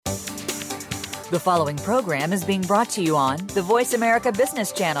The following program is being brought to you on the Voice America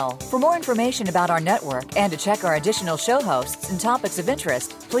Business Channel. For more information about our network and to check our additional show hosts and topics of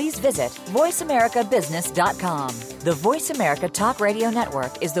interest, please visit voiceamericabusiness.com. The Voice America Talk Radio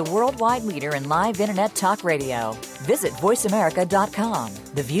Network is the worldwide leader in live Internet talk radio. Visit voiceamerica.com.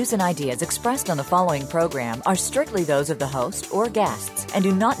 The views and ideas expressed on the following program are strictly those of the host or guests and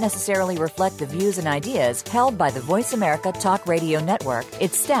do not necessarily reflect the views and ideas held by the Voice America Talk Radio Network,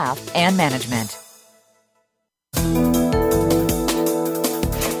 its staff, and management.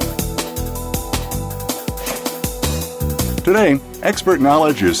 Today, expert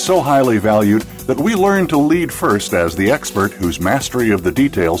knowledge is so highly valued that we learn to lead first as the expert whose mastery of the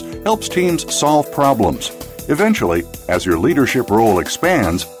details helps teams solve problems. Eventually, as your leadership role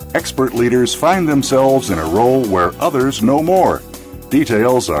expands, expert leaders find themselves in a role where others know more.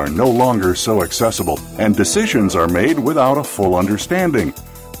 Details are no longer so accessible, and decisions are made without a full understanding.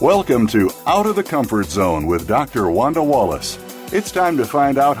 Welcome to Out of the Comfort Zone with Dr. Wanda Wallace. It's time to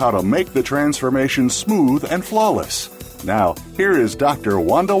find out how to make the transformation smooth and flawless. Now, here is Dr.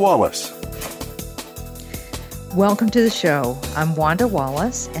 Wanda Wallace. Welcome to the show. I'm Wanda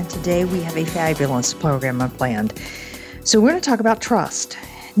Wallace, and today we have a fabulous program planned. So we're going to talk about trust.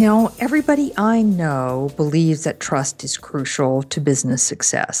 Now, everybody I know believes that trust is crucial to business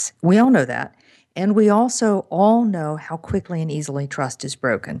success. We all know that. And we also all know how quickly and easily trust is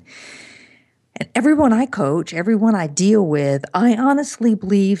broken. And everyone I coach, everyone I deal with, I honestly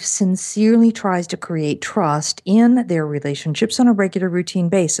believe sincerely tries to create trust in their relationships on a regular routine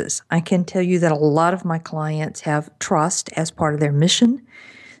basis. I can tell you that a lot of my clients have trust as part of their mission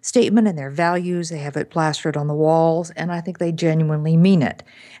statement and their values. They have it plastered on the walls, and I think they genuinely mean it.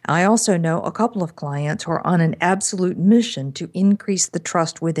 I also know a couple of clients who are on an absolute mission to increase the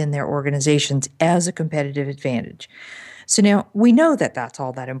trust within their organizations as a competitive advantage. So now we know that that's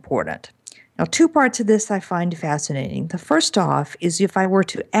all that important. Now, two parts of this I find fascinating. The first off is if I were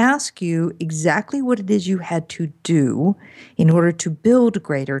to ask you exactly what it is you had to do in order to build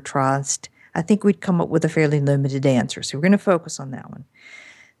greater trust, I think we'd come up with a fairly limited answer. So we're going to focus on that one.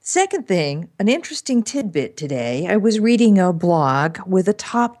 Second thing, an interesting tidbit today. I was reading a blog with the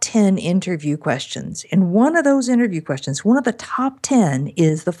top 10 interview questions. And one of those interview questions, one of the top 10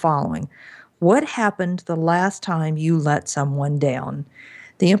 is the following. What happened the last time you let someone down?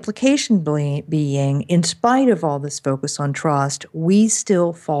 The implication being, in spite of all this focus on trust, we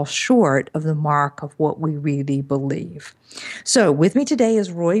still fall short of the mark of what we really believe. So with me today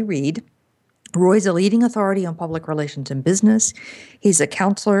is Reid. Roy's a leading authority on public relations and business. He's a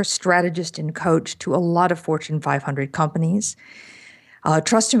counselor, strategist, and coach to a lot of Fortune 500 companies.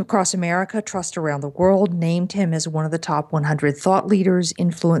 Trust Him Across America, Trust Around the World, named him as one of the top 100 thought leaders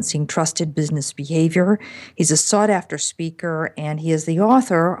influencing trusted business behavior. He's a sought-after speaker, and he is the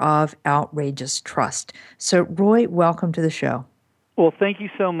author of Outrageous Trust. So, Roy, welcome to the show. Well, thank you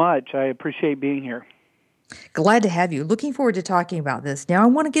so much. I appreciate being here. Glad to have you. Looking forward to talking about this. Now, I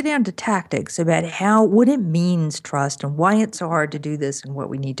want to get into tactics about what it means, trust, and why it's so hard to do this and what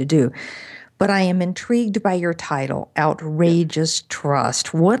we need to do. But I am intrigued by your title, Outrageous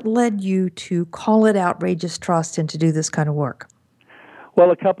Trust. What led you to call it Outrageous Trust and to do this kind of work?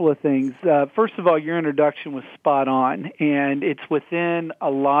 Well, a couple of things. First of all, your introduction was spot on, and it's within a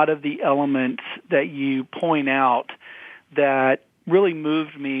lot of the elements that you point out that really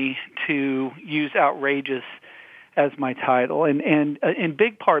moved me to use outrageous as my title, and in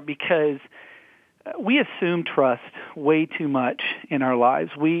big part because we assume trust way too much in our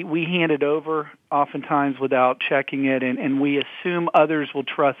lives. We hand it over oftentimes without checking it, and we assume others will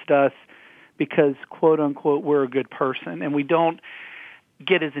trust us because, quote unquote, we're a good person, and we don't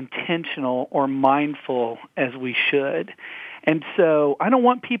get as intentional or mindful as we should. And so I don't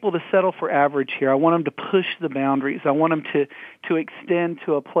want people to settle for average here. I want them to push the boundaries. I want them to extend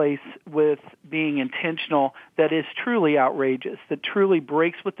to a place with being intentional that is truly outrageous, that truly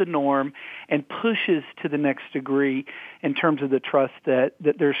breaks with the norm and pushes to the next degree in terms of the trust that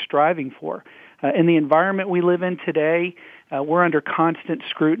they're striving for. In the environment we live in today, we're under constant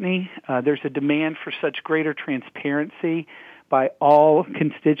scrutiny. There's a demand for such greater transparency by all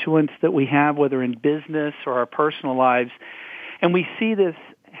constituents that we have, whether in business or our personal lives. And we see this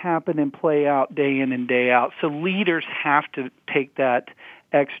happen and play out day in and day out. So leaders have to take that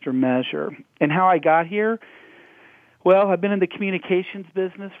extra measure. And how I got here? Well, I've been in the communications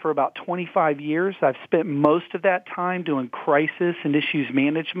business for about 25 years. I've spent most of that time doing crisis and issues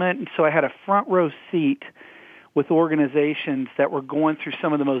management. And so I had a front row seat with organizations that were going through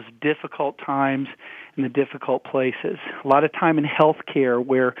some of the most difficult times in the difficult places. A lot of time in healthcare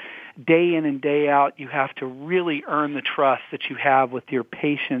where day in and day out you have to really earn the trust that you have with your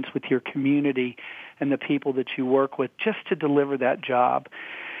patients, with your community, and the people that you work with just to deliver that job.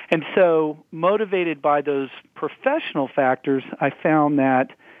 And so, motivated by those professional factors, I found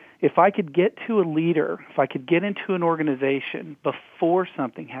that if I could get to a leader, if I could get into an organization before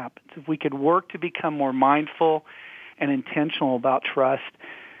something happens, if we could work to become more mindful and intentional about trust,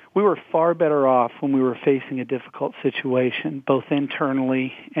 we were far better off when we were facing a difficult situation, both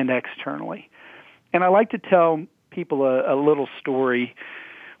internally and externally. And I like to tell people a little story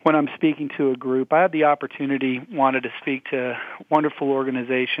when I'm speaking to a group. I had the opportunity, wanted to speak to wonderful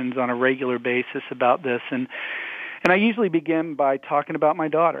organizations on a regular basis about this, and I usually begin by talking about my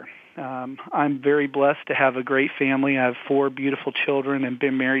daughter. I'm very blessed to have a great family. I have 4 beautiful children and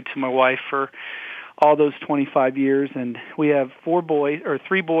been married to my wife for all those 25 years, and we have 3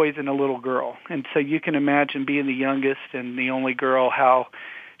 boys and a little girl. And so you can imagine being the youngest and the only girl, how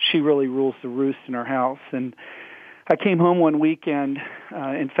she really rules the roost in our house. And I came home one weekend,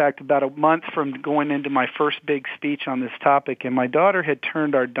 in fact, about a month from going into my first big speech on this topic, and my daughter had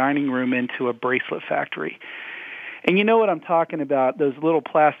turned our dining room into a bracelet factory. And you know what I'm talking about, those little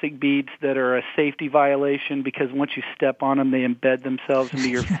plastic beads that are a safety violation because once you step on them, they embed themselves into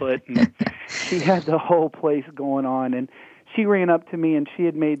your foot. And she had the whole place going on. And she ran up to me, and she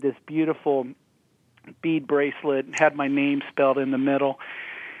had made this beautiful bead bracelet, had my name spelled in the middle,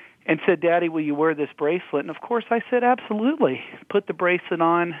 and said, "Daddy, will you wear this bracelet?" And, of course, I said, "Absolutely." Put the bracelet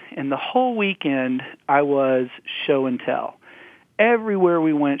on, and the whole weekend I was show and tell. Everywhere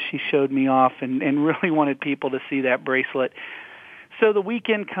we went, she showed me off and really wanted people to see that bracelet. So the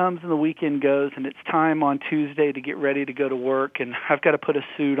weekend comes and the weekend goes, and it's time on Tuesday to get ready to go to work, and I've got to put a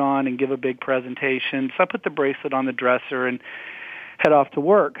suit on and give a big presentation. So I put the bracelet on the dresser and head off to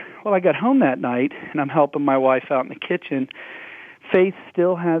work. Well, I got home that night, and I'm helping my wife out in the kitchen. Faith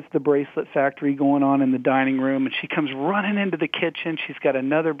still has the bracelet factory going on in the dining room, and she comes running into the kitchen. She's got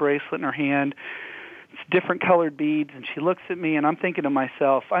another bracelet in her hand. It's different colored beads, and she looks at me, and I'm thinking to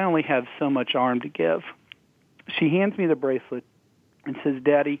myself, I only have so much arm to give. She hands me the bracelet and says,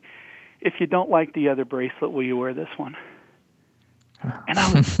 "Daddy, if you don't like the other bracelet, will you wear this one?" And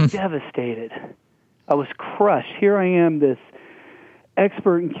I was devastated. I was crushed. Here I am, this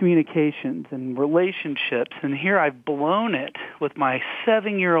expert in communications and relationships, and here I've blown it with my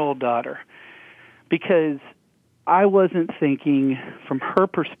 7-year-old daughter because I wasn't thinking from her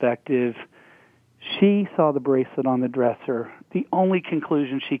perspective. She saw the bracelet on the dresser. The only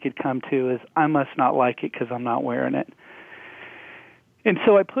conclusion she could come to is, I must not like it because I'm not wearing it. And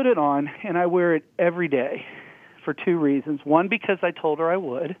so I put it on, and I wear it every day for 2 reasons. One, because I told her I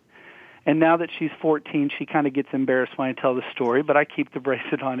would. And now that she's 14, she kind of gets embarrassed when I tell the story, but I keep the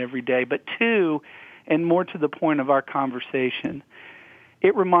bracelet on every day. But 2, and more to the point of our conversation,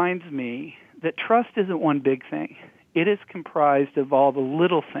 it reminds me that trust isn't one big thing. It is comprised of all the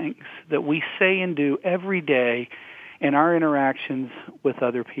little things that we say and do every day in our interactions with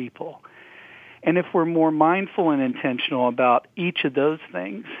other people. And if we're more mindful and intentional about each of those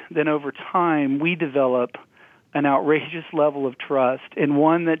things, then over time we develop an outrageous level of trust and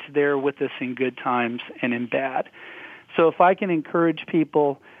one that's there with us in good times and in bad. So if I can encourage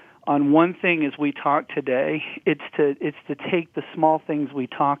people on one thing as we talk today, it's to take the small things we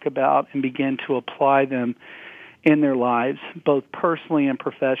talk about and begin to apply them in their lives, both personally and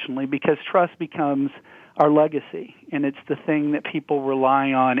professionally, because trust becomes our legacy, and it's the thing that people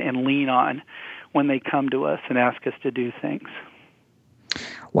rely on and lean on when they come to us and ask us to do things.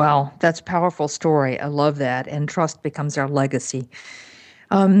 Wow, that's a powerful story. I love that. And trust becomes our legacy.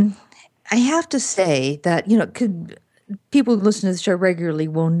 I have to say that, people who listen to the show regularly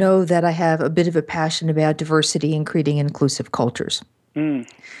will know that I have a bit of a passion about diversity and creating inclusive cultures.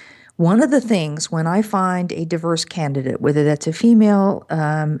 One of the things when I find a diverse candidate, whether that's a female,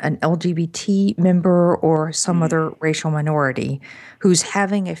 an LGBT member, or some other racial minority who's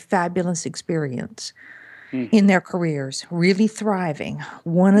having a fabulous experience in their careers, really thriving,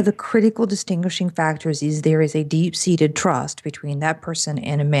 one of the critical distinguishing factors is there is a deep-seated trust between that person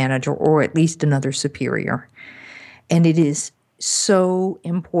and a manager or at least another superior. And it is so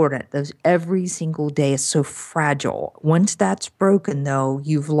important. Every single day is so fragile. Once that's broken, though,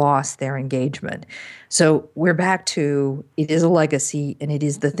 you've lost their engagement. So we're back to it is a legacy, and it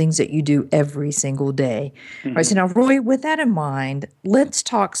is the things that you do every single day. All right, so now, Roy, with that in mind, let's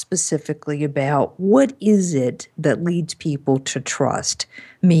talk specifically about what is it that leads people to trust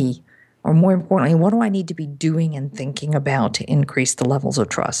me? Or more importantly, what do I need to be doing and thinking about to increase the levels of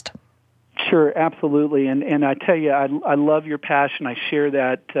trust? Sure, absolutely. And I tell you, I love your passion. I share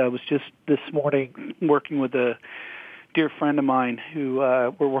that. I was just this morning working with a dear friend of mine who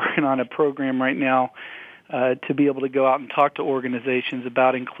we're working on a program right now to be able to go out and talk to organizations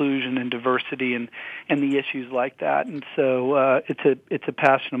about inclusion and diversity and the issues like that. And so it's a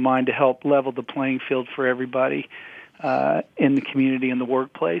passion of mine to help level the playing field for everybody in the community and the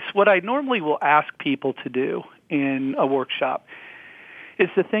workplace. What I normally will ask people to do in a workshop is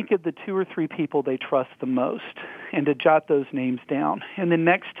to think of the 2 or 3 people they trust the most and to jot those names down. And then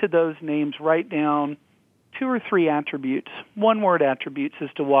next to those names, write down 2 or 3 attributes, one-word attributes as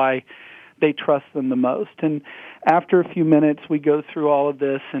to why they trust them the most. And after a few minutes, we go through all of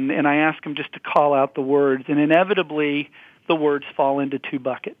this, and I ask them just to call out the words. And inevitably, the words fall into 2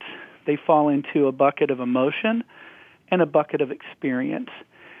 buckets. They fall into a bucket of emotion and a bucket of experience.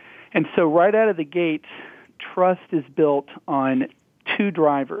 And so right out of the gates, trust is built on 2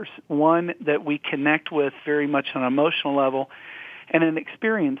 drivers, one that we connect with very much on an emotional level and an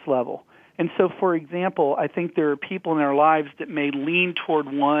experience level. And so, for example, I think there are people in our lives that may lean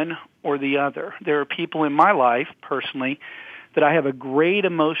toward one or the other. There are people in my life, personally, that I have a great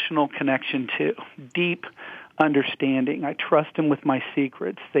emotional connection to, deep understanding. I trust them with my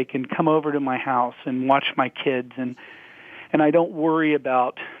secrets. They can come over to my house and watch my kids, and I don't worry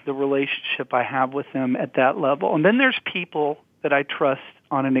about the relationship I have with them at that level. And then there's people that I trust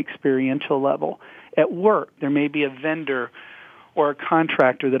on an experiential level. At work, there may be a vendor or a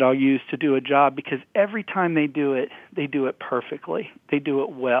contractor that I'll use to do a job because every time they do it perfectly. They do it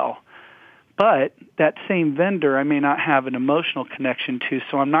well. But that same vendor I may not have an emotional connection to,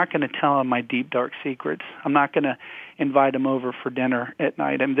 so I'm not going to tell them my deep, dark secrets. I'm not going to invite them over for dinner at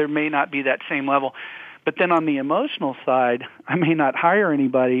night. And there may not be that same level. But then on the emotional side, I may not hire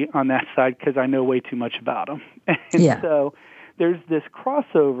anybody on that side because I know way too much about them. And so there's this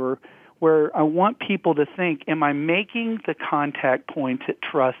crossover where I want people to think, am I making the contact points at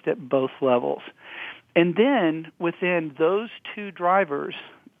trust at both levels? And then within those 2 drivers,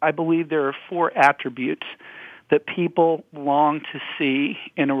 I believe there are 4 attributes that people long to see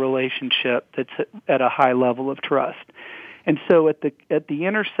in a relationship that's at a high level of trust. And so at the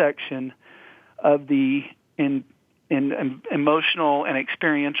intersection of the emotional and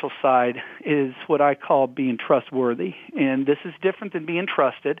experiential side is what I call being trustworthy. And this is different than being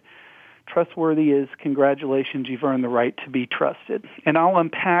trusted. Trustworthy is, congratulations, you've earned the right to be trusted. And I'll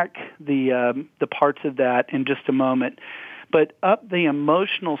unpack the parts of that in just a moment. But up the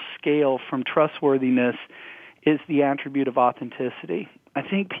emotional scale from trustworthiness is the attribute of authenticity. I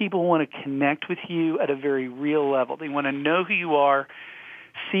think people want to connect with you at a very real level. They want to know who you are,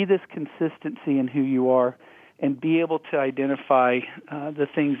 see this consistency in who you are, and be able to identify the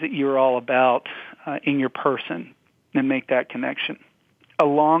things that you're all about in your person and make that connection.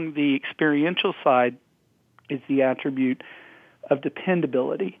 Along the experiential side is the attribute of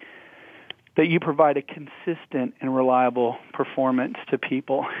dependability, that you provide a consistent and reliable performance to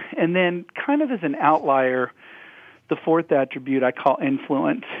people. And then kind of as an outlier, the 4th attribute I call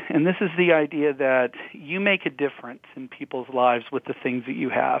influence. And this is the idea that you make a difference in people's lives with the things that you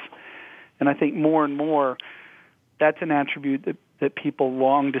have. And I think more and more that's an attribute that people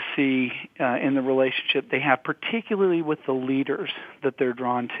long to see in the relationship they have, particularly with the leaders that they're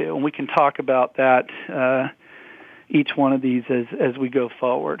drawn to. And we can talk about that, each one of these as we go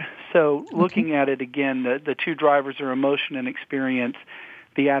forward. So looking at it again, the 2 drivers are emotion and experience.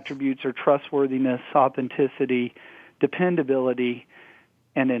 The attributes are trustworthiness, authenticity, dependability,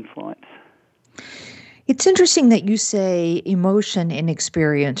 and influence. It's interesting that you say emotion and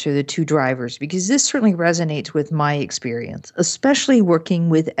experience are the 2 drivers, because this certainly resonates with my experience, especially working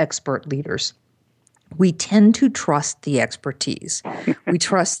with expert leaders. We tend to trust the expertise. We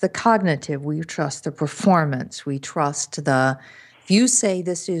trust the cognitive. We trust the performance. We trust if you say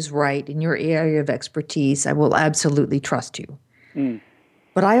this is right in your area of expertise, I will absolutely trust you. Mm.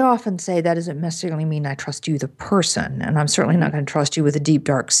 But I often say that doesn't necessarily mean I trust you, the person, and I'm certainly not going to trust you with a deep,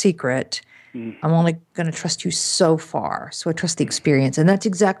 dark secret. I'm only going to trust you so far. So I trust the experience. And that's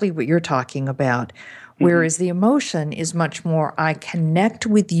exactly what you're talking about. Whereas the emotion is much more, I connect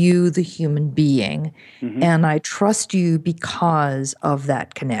with you, the human being, and I trust you because of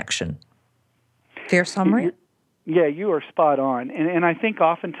that connection. Fair summary? Yeah, you are spot on. And I think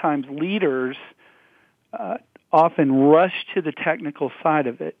oftentimes leaders often rush to the technical side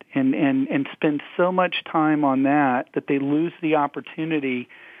of it and spend so much time on that they lose the opportunity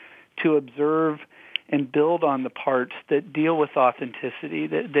to observe and build on the parts that deal with authenticity,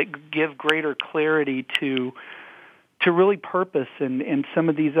 that give greater clarity to really purpose and some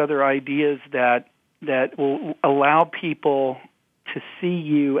of these other ideas that will allow people to see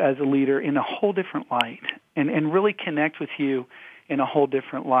you as a leader in a whole different light and really connect with you in a whole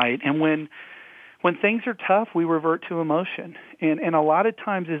different light. And when things are tough, we revert to emotion. And a lot of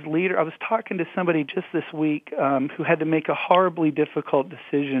times as leader, I was talking to somebody just this week who had to make a horribly difficult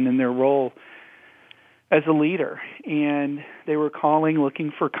decision in their role as a leader. And they were calling,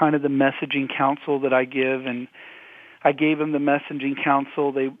 looking for kind of the messaging counsel that I give, and I gave them the messaging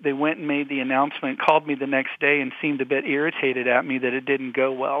counsel. They went and made the announcement, called me the next day, and seemed a bit irritated at me that it didn't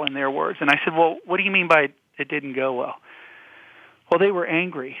go well, in their words. And I said, well, what do you mean by it didn't go well? Well, they were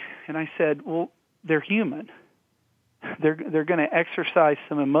angry. And I said, well, they're human. They're going to exercise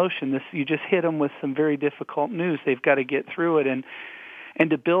some emotion. You just hit them with some very difficult news. They've got to get through it. And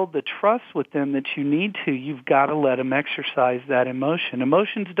to build the trust with them that you need to, you've got to let them exercise that emotion.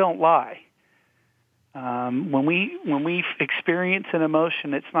 Emotions don't lie. When we experience an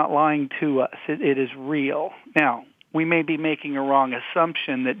emotion, it's not lying to us. It is real. Now, we may be making a wrong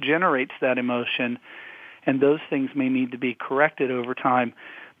assumption that generates that emotion, and those things may need to be corrected over time,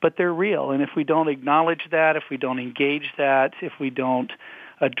 but they're real. And if we don't acknowledge that, if we don't engage that, if we don't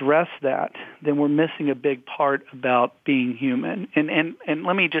address that, then we're missing a big part about being human. And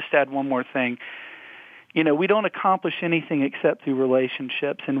let me just add one more thing. You know, we don't accomplish anything except through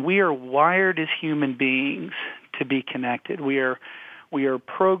relationships, and we are wired as human beings to be connected. We are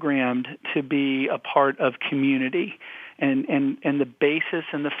programmed to be a part of community, and the basis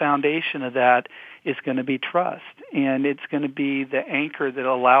and the foundation of that is going to be trust, and it's going to be the anchor that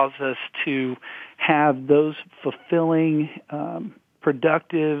allows us to have those fulfilling,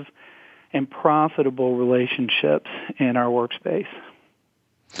 productive, and profitable relationships in our workspace.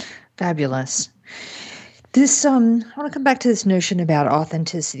 Fabulous. This, I want to come back to this notion about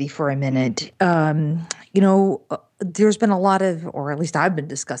authenticity for a minute. There's been a lot of, or at least I've been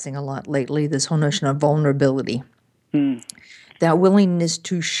discussing a lot lately, this whole notion of vulnerability. That willingness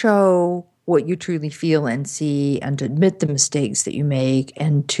to show what you truly feel and see, and to admit the mistakes that you make,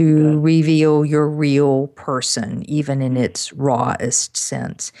 and to reveal your real person, even in its rawest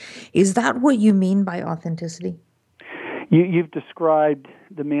sense. Is that what you mean by authenticity? You've described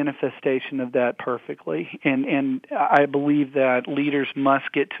the manifestation of that perfectly, and I believe that leaders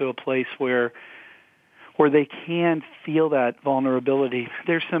must get to a place where they can feel that vulnerability.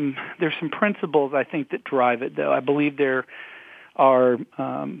 There's some principles, I think, that drive it, though. I believe there are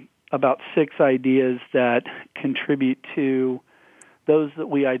about 6 ideas that contribute to those that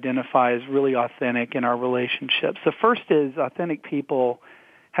we identify as really authentic in our relationships. The first is authentic people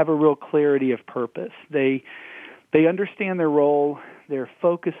have a real clarity of purpose. They understand their role, they're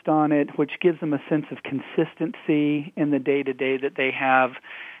focused on it, which gives them a sense of consistency in the day-to-day that they have,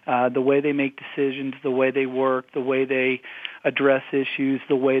 the way they make decisions, the way they work, the way they address issues,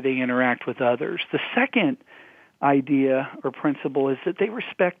 the way they interact with others. The second idea or principle is that they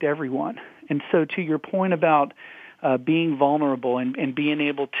respect everyone. And so to your point about being vulnerable and being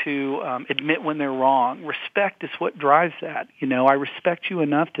able to admit when they're wrong, respect is what drives that. You know, I respect you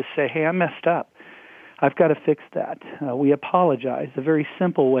enough to say, hey, I messed up. I've got to fix that. We apologize. A very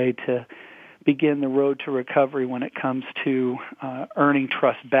simple way to begin the road to recovery when it comes to earning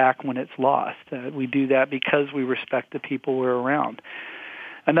trust back when it's lost. We do that because we respect the people we're around.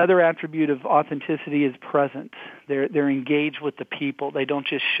 Another attribute of authenticity is presence. They're engaged with the people. They don't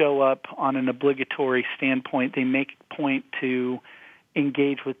just show up on an obligatory standpoint. They make a point to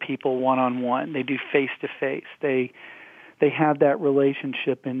engage with people one-on-one. They do face-to-face. They have that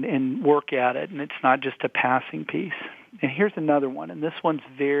relationship and work at it, and it's not just a passing piece. And here's another one, and this one's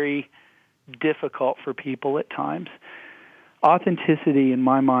very difficult for people at times. Authenticity, in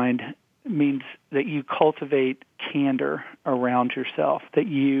my mind, means that you cultivate candor around yourself, that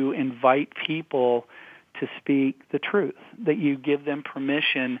you invite people to speak the truth, that you give them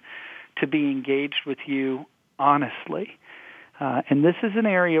permission to be engaged with you honestly. And this is an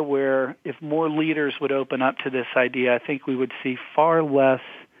area where if more leaders would open up to this idea, I think we would see far less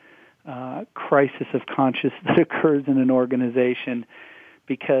crisis of conscience that occurs in an organization,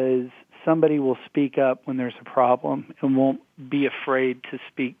 because somebody will speak up when there's a problem and won't be afraid to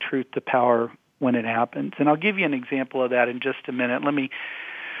speak truth to power when it happens. And I'll give you an example of that in just a minute. Let me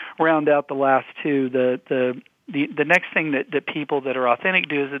round out the last two. The next thing that people that are authentic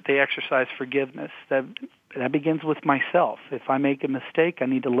do is that they exercise forgiveness. That begins with myself. If I make a mistake, I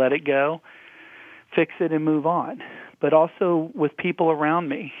need to let it go, fix it, and move on. But also with people around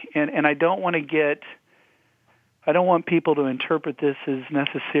me. And I don't want people to interpret this as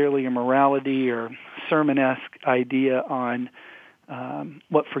necessarily a morality or sermon-esque idea on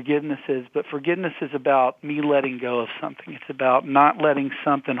what forgiveness is. But forgiveness is about me letting go of something. It's about not letting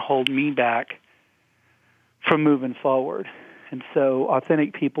something hold me back from moving forward. And so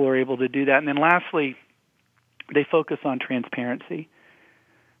authentic people are able to do that. And then lastly, they focus on transparency.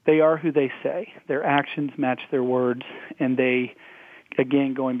 They are who they say. Their actions match their words, and they,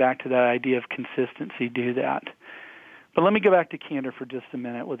 again, going back to that idea of consistency, do that. But let me go back to candor for just a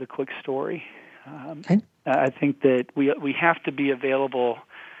minute with a quick story. Okay. I think that we have to be available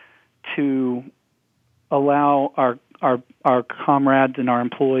to allow our comrades and our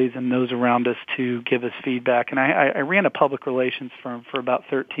employees and those around us to give us feedback. And I ran a public relations firm for about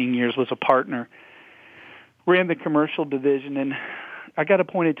 13 years, was a partner, ran the commercial division, and I got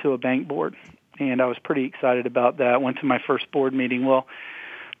appointed to a bank board, and I was pretty excited about that. Went to my first board meeting. Well,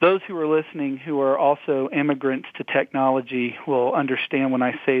 those who are listening who are also immigrants to technology will understand when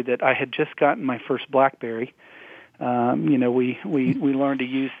I say that I had just gotten my first BlackBerry. We learned to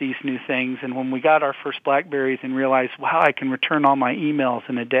use these new things, and when we got our first BlackBerries and realized, wow, I can return all my emails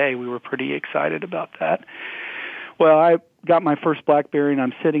in a day, we were pretty excited about that. Well, I got my first BlackBerry, and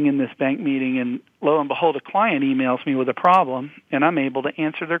I'm sitting in this bank meeting, and lo and behold, a client emails me with a problem, and I'm able to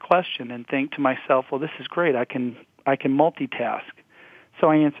answer their question and think to myself, well, this is great. I can multitask. So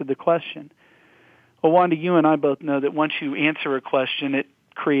I answered the question. Well, Wanda, you and I both know that once you answer a question, it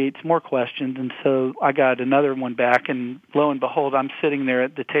creates more questions, and so I got another one back, and lo and behold, I'm sitting there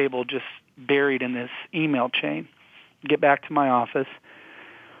at the table just buried in this email chain. Get back to my office.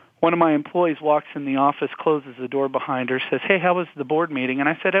 One of my employees walks in the office, closes the door behind her, says, hey, how was the board meeting? And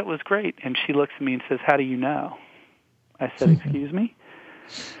I said, it was great. And she looks at me and says, how do you know? I said, excuse me?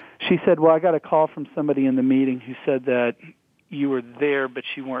 She said, well, I got a call from somebody in the meeting who said that you were there, but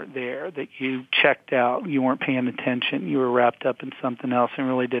you weren't there, that you checked out, you weren't paying attention, you were wrapped up in something else and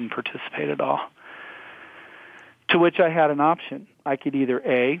really didn't participate at all. To which I had an option. I could either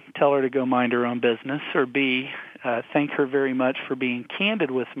A, tell her to go mind her own business, or B, thank her very much for being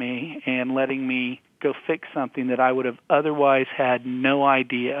candid with me and letting me go fix something that I would have otherwise had no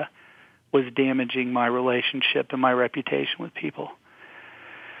idea was damaging my relationship and my reputation with people.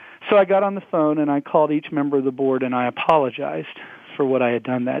 So I got on the phone and I called each member of the board and I apologized for what I had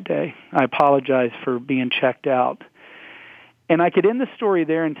done that day. I apologized for being checked out. And I could end the story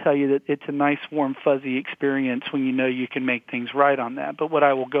there and tell you that it's a nice, warm, fuzzy experience when you know you can make things right on that. But what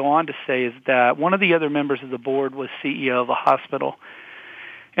I will go on to say is that one of the other members of the board was CEO of a hospital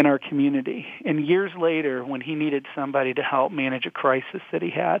in our community. And years later, when he needed somebody to help manage a crisis that he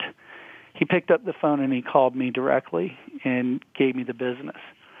had, he picked up the phone and he called me directly and gave me the business,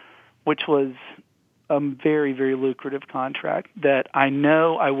 which was a very, very lucrative contract that I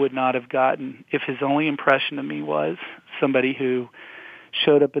know I would not have gotten if his only impression of me was somebody who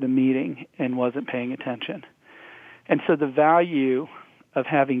showed up at a meeting and wasn't paying attention. And so the value of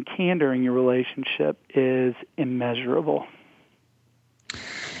having candor in your relationship is immeasurable.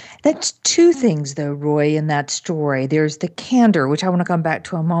 That's two things, though, Roy, in that story. There's the candor, which I want to come back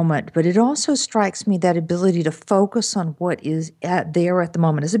to a moment, but it also strikes me that ability to focus on what is there at the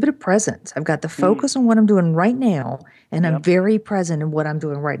moment. It's a bit of presence. I've got the focus on what I'm doing right now, and I'm very present in what I'm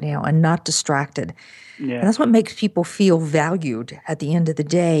doing right now and not distracted. Yeah. And that's what makes people feel valued at the end of the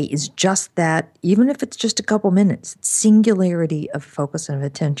day is just that, even if it's just a couple minutes, singularity of focus and of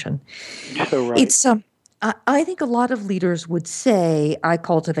attention. So right. It's I think a lot of leaders would say, I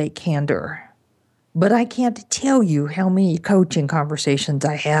cultivate candor, but I can't tell you how many coaching conversations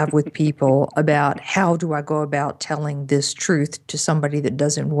I have with people about how do I go about telling this truth to somebody that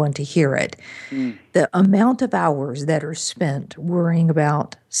doesn't want to hear it. The amount of hours that are spent worrying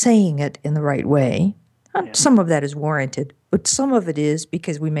about saying it in the right way, some of that is warranted, but some of it is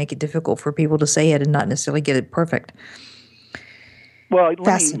because we make it difficult for people to say it and not necessarily get it perfect. Well,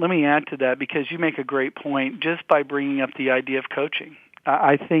 let me add to that because you make a great point just by bringing up the idea of coaching.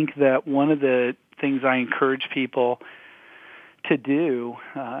 I think that one of the things I encourage people to do,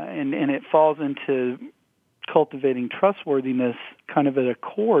 and it falls into cultivating trustworthiness kind of at a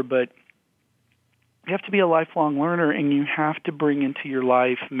core, but you have to be a lifelong learner and you have to bring into your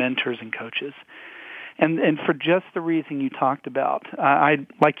life mentors and coaches. And for just the reason you talked about, I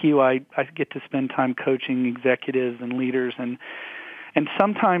get to spend time coaching executives and leaders, and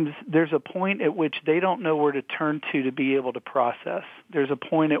sometimes there's a point at which they don't know where to turn to be able to process. There's a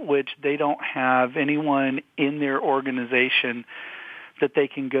point at which they don't have anyone in their organization that they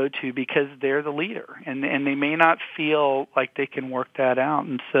can go to because they're the leader, and they may not feel like they can work that out.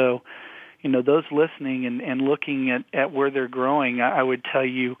 And so, those listening and looking at where they're growing, I would tell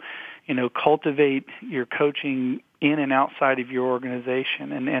you, cultivate your coaching in and outside of your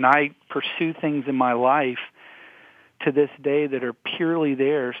organization. And I pursue things in my life to this day that are purely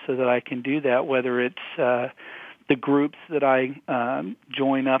there so that I can do that, whether it's the the groups that I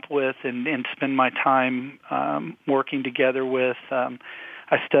join up with and spend my time working together with. I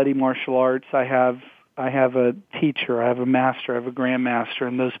study martial arts. I have a teacher, I have a master, I have a grandmaster,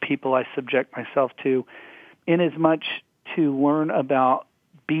 and those people I subject myself to in as much to learn about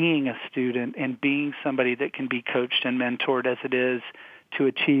being a student and being somebody that can be coached and mentored as it is to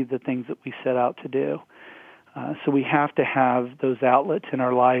achieve the things that we set out to do. So we have to have those outlets in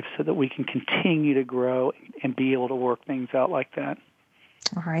our life so that we can continue to grow and be able to work things out like that.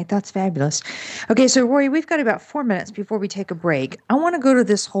 All right, that's fabulous. Okay, so Roy, we've got about 4 minutes before we take a break. I want to go to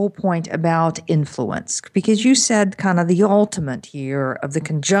this whole point about influence, because you said kind of the ultimate here of the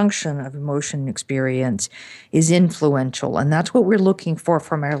conjunction of emotion and experience is influential, and that's what we're looking for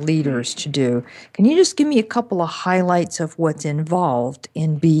from our leaders to do. Can you just give me a couple of highlights of what's involved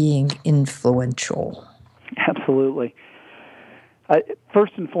in being influential? Absolutely.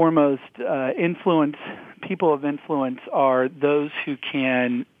 First and foremost, people of influence are those who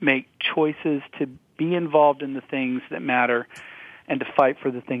can make choices to be involved in the things that matter and to fight for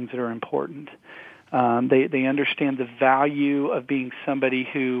the things that are important. They understand the value of being somebody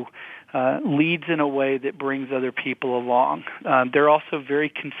who leads in a way that brings other people along. They're also very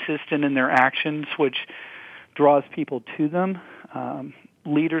consistent in their actions, which draws people to them.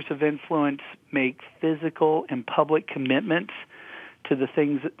 Leaders of influence make physical and public commitments to the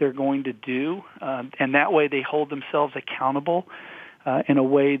things that they're going to do, and that way they hold themselves accountable in a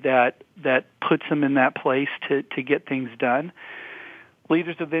way that puts them in that place to get things done.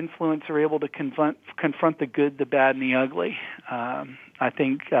 Leaders of influence are able to confront the good, the bad, and the ugly. I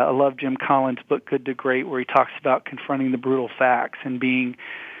think I love Jim Collins' book, Good to Great, where he talks about confronting the brutal facts and being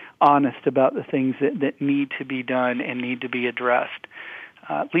honest about the things that need to be done and need to be addressed.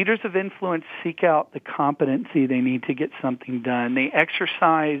 Leaders of influence seek out the competency they need to get something done. They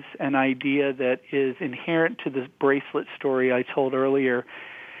exercise an idea that is inherent to the bracelet story I told earlier,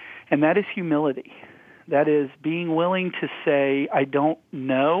 and that is humility. That is being willing to say, I don't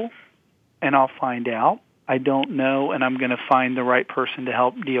know, and I'll find out. I don't know, and I'm going to find the right person to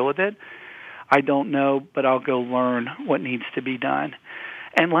help deal with it. I don't know, but I'll go learn what needs to be done.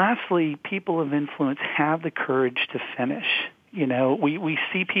 And lastly, people of influence have the courage to finish. You know, we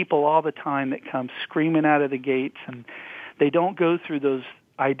see people all the time that come screaming out of the gates, and they don't go through those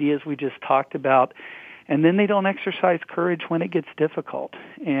ideas we just talked about, and then they don't exercise courage when it gets difficult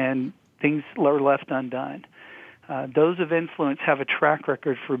and things are left undone. Those of influence have a track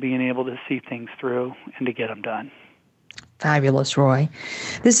record for being able to see things through and to get them done. Fabulous, Roy.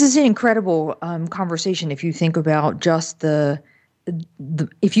 This is an incredible conversation if you think about just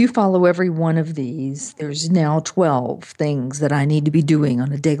if you follow every one of these, there's now 12 things that I need to be doing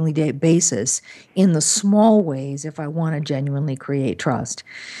on a daily basis in the small ways if I want to genuinely create trust.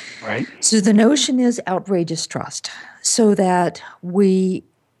 Right. So the notion is outrageous trust, so that we,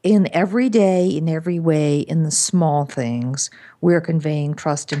 in every day, in every way, in the small things, we're conveying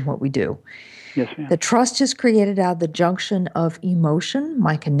trust in what we do. Yes, ma'am. The trust is created out of the junction of emotion,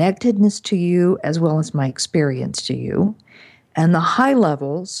 my connectedness to you, as well as my experience to you. And the high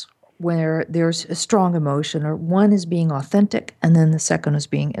levels where there's a strong emotion, or one is being authentic, and then the second is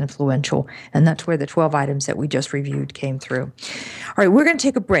being influential. And that's where the 12 items that we just reviewed came through. All right, we're going to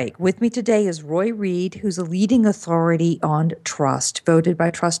take a break. With me today is Roy Reid, who's a leading authority on trust, voted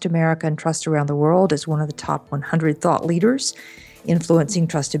by Trust America and Trust Around the World as one of the top 100 thought leaders influencing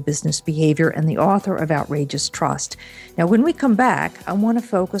trusted business behavior, and the author of Outrageous Trust. Now, when we come back, I want to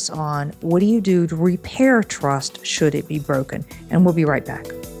focus on what do you do to repair trust should it be broken? And we'll be right back.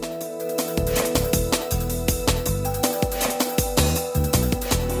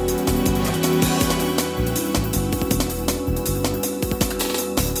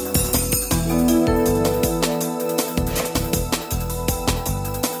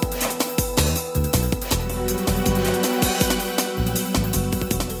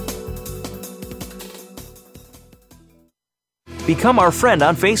 Become our friend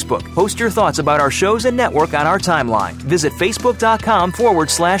on Facebook. Post your thoughts about our shows and network on our timeline. Visit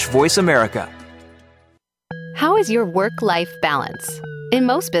Facebook.com/Voice America. How is your work-life balance? In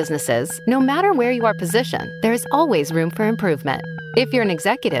most businesses, no matter where you are positioned, there is always room for improvement. If you're an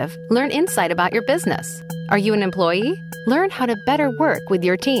executive, learn insight about your business. Are you an employee? Learn how to better work with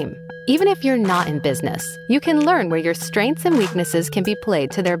your team. Even if you're not in business, you can learn where your strengths and weaknesses can be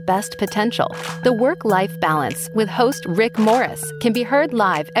played to their best potential. The Work-Life Balance with host Rick Morris can be heard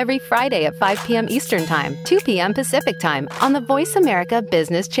live every Friday at 5 p.m. Eastern Time, 2 p.m. Pacific Time on the Voice America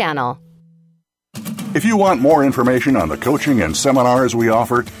Business Channel. If you want more information on the coaching and seminars we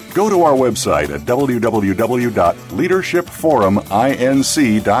offer, go to our website at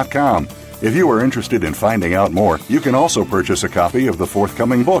www.leadershipforuminc.com. If you are interested in finding out more, you can also purchase a copy of the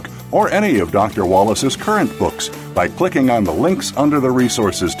forthcoming book or any of Dr. Wallace's current books by clicking on the links under the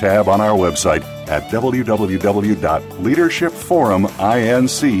Resources tab on our website at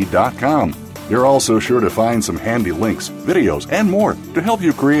www.leadershipforuminc.com. You're also sure to find some handy links, videos, and more to help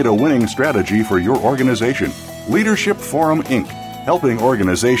you create a winning strategy for your organization. Leadership Forum Inc., helping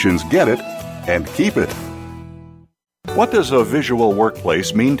organizations get it and keep it. What does a visual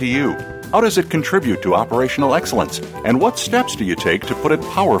workplace mean to you? How does it contribute to operational excellence? And what steps do you take to put it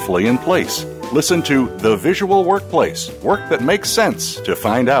powerfully in place? Listen to The Visual Workplace, Work That Makes Sense, to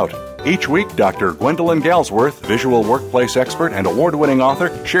find out. Each week, Dr. Gwendolyn Galsworth, visual workplace expert and award-winning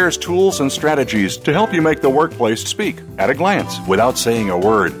author, shares tools and strategies to help you make the workplace speak at a glance without saying a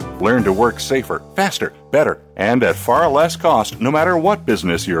word. Learn to work safer, faster, better, and at far less cost no matter what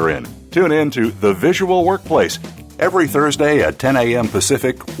business you're in. Tune in to The Visual Workplace every Thursday at 10 a.m.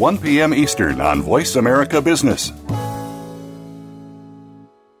 Pacific, 1 p.m. Eastern on Voice America Business.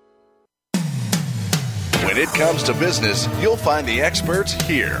 When it comes to business, you'll find the experts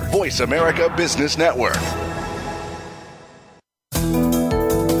here. Voice America Business Network.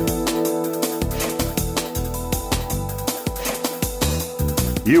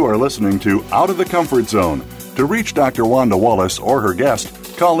 You are listening to Out of the Comfort Zone. To reach Dr. Wanda Wallace or her guest,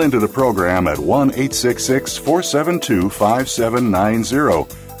 call into the program at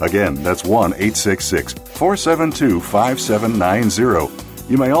 1-866-472-5790. Again, that's 1-866-472-5790.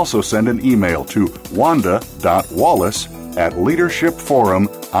 You may also send an email to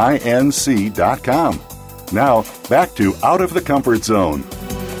wanda.wallace@leadershipforuminc.com. Now, back to Out of the Comfort Zone.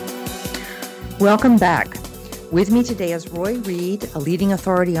 Welcome back. With me today is Reid, a leading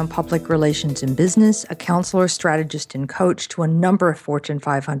authority on public relations in business, a counselor, strategist, and coach to a number of Fortune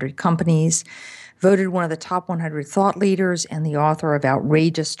 500 companies, voted one of the top 100 thought leaders, and the author of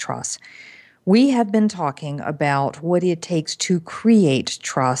Outrageous Trust. We have been talking about what it takes to create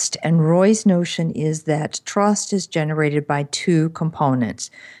trust, and Roy's notion is that trust is generated by two components,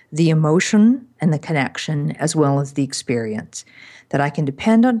 the emotion and the connection, as well as the experience. That I can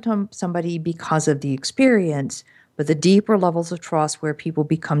depend on somebody because of the experience, but the deeper levels of trust where people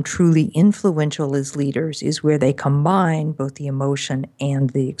become truly influential as leaders is where they combine both the emotion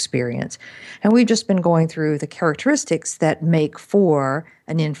and the experience. And we've just been going through the characteristics that make for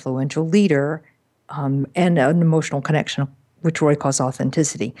an influential leader and an emotional connection, which Roy calls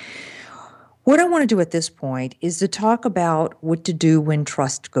authenticity. What I want to do at this point is to talk about what to do when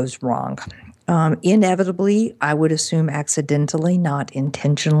trust goes wrong. Inevitably, I would assume accidentally, not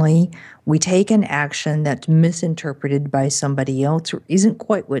intentionally, we take an action that's misinterpreted by somebody else or isn't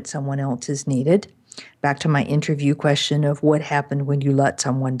quite what someone else is needed. Back to my interview question of what happened when you let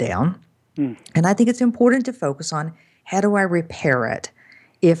someone down. And I think it's important to focus on how do I repair it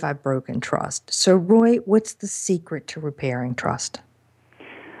if I've broken trust. So, Roy, what's the secret to repairing trust?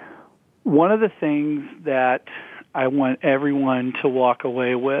 One of the things that I want everyone to walk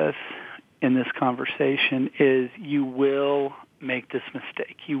away with in this conversation is you will make this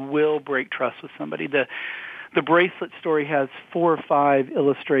mistake. You will break trust with somebody. The bracelet story has 4 or 5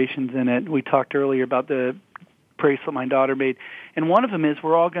 illustrations in it. We talked earlier about the bracelet my daughter made, and one of them is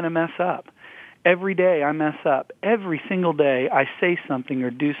we're all going to mess up. Every day I mess up. Every single day I say something or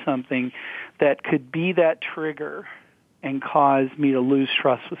do something that could be that trigger and cause me to lose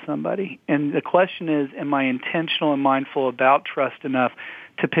trust with somebody. And the question is, am I intentional and mindful about trust enough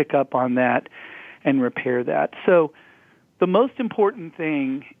to pick up on that and repair that? So the most important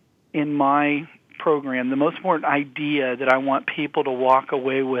thing in my program, the most important idea that I want people to walk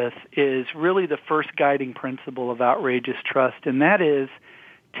away with is really the first guiding principle of outrageous trust, and that is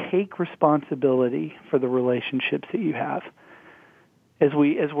take responsibility for the relationships that you have. As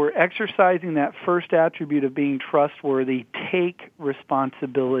we're exercising that first attribute of being trustworthy, take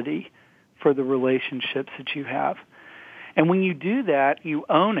responsibility for the relationships that you have. And when you do that, you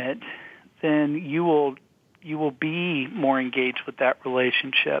own it, then you will be more engaged with that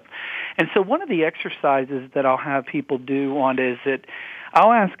relationship. And so one of the exercises that I'll have people do on is that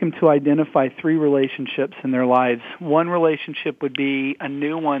I'll ask them to identify 3 relationships in their lives. One relationship would be a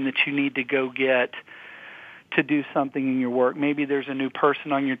new one that you need to go get to do something in your work. Maybe there's a new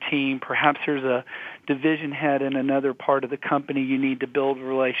person on your team. Perhaps there's a division head in another part of the company you need to build a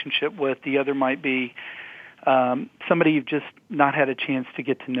relationship with. The other might be somebody you've just not had a chance to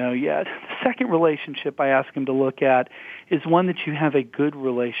get to know yet. The second relationship I ask them to look at is one that you have a good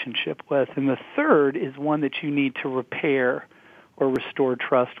relationship with. And the third is one that you need to repair or restore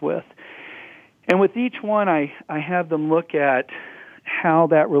trust with. And with each one, I have them look at how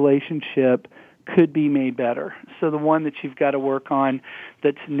that relationship could be made better. So the one that you've got to work on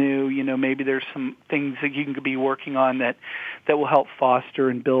that's new, maybe there's some things that you can be working on that will help foster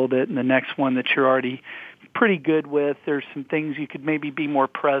and build it. And the next one that you're already pretty good with, there's some things you could maybe be more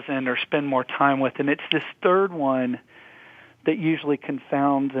present or spend more time with. And it's this third one that usually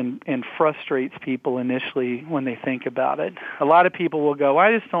confounds and frustrates people initially when they think about it. A lot of people will go,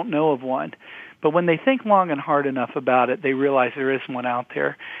 I just don't know of one. But when they think long and hard enough about it, they realize there is one out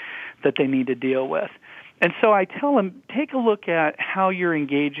there that they need to deal with. And so I tell them, take a look at how you're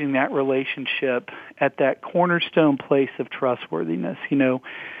engaging that relationship at that cornerstone place of trustworthiness.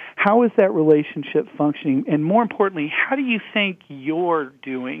 How is that relationship functioning? And more importantly, how do you think you're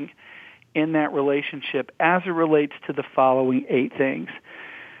doing in that relationship as it relates to the following 8 things?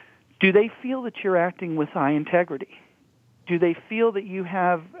 Do they feel that you're acting with high integrity? Do they feel that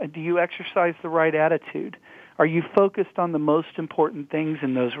do you exercise the right attitude? Are you focused on the most important things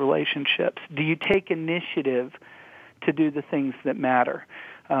in those relationships? Do you take initiative to do the things that matter?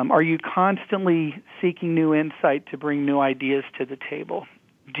 Are you constantly seeking new insight to bring new ideas to the table?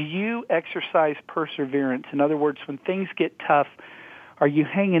 Do you exercise perseverance? In other words, when things get tough, are you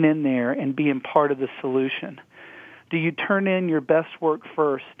hanging in there and being part of the solution? Do you turn in your best work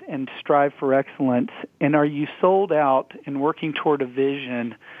first and strive for excellence? And are you sold out and working toward a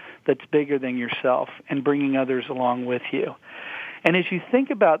vision that's bigger than yourself and bringing others along with you? And as you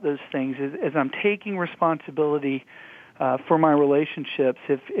think about those things, as I'm taking responsibility for my relationships,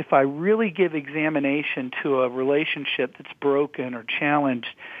 if I really give examination to a relationship that's broken or challenged,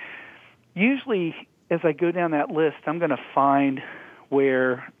 usually as I go down that list, I'm going to find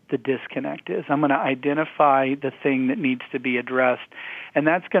where the disconnect is. I'm going to identify the thing that needs to be addressed, and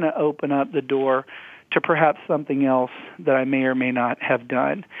that's going to open up the door to perhaps something else that I may or may not have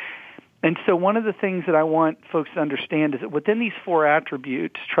done. And so one of the things that I want folks to understand is that within these 4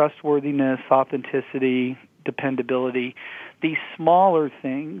 attributes, trustworthiness, authenticity, dependability, these smaller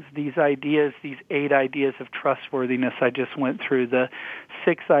things, these ideas, these 8 ideas of trustworthiness I just went through, the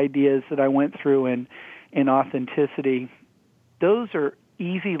 6 ideas that I went through in authenticity, those are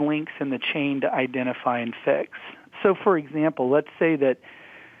easy links in the chain to identify and fix. So, for example, let's say that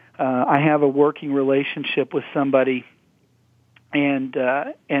I have a working relationship with somebody, and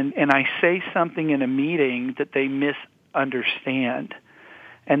I say something in a meeting that they misunderstand,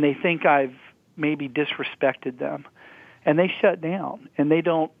 and they think I've maybe disrespected them, and they shut down, and they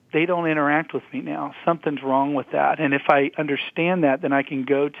don't interact with me now. Something's wrong with that, and if I understand that, then I can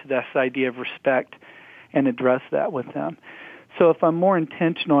go to this idea of respect and address that with them. So if I'm more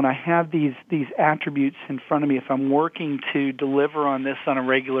intentional and I have these attributes in front of me, if I'm working to deliver on this on a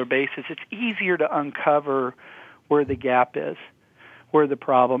regular basis, it's easier to uncover where the gap is, where the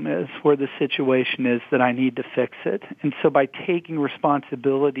problem is, where the situation is that I need to fix it. And so by taking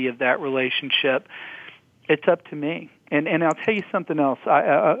responsibility of that relationship, it's up to me. And I'll tell you something else.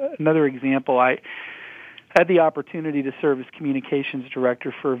 Another example, I had the opportunity to serve as communications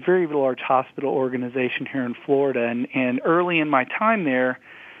director for a very large hospital organization here in Florida. And early in my time there,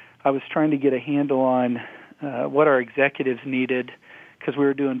 I was trying to get a handle on what our executives needed because we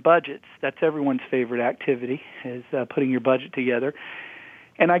were doing budgets. That's everyone's favorite activity, is putting your budget together.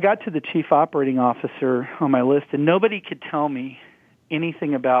 And I got to the chief operating officer on my list, and nobody could tell me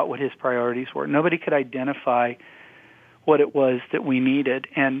anything about what his priorities were. Nobody could identify what it was that we needed.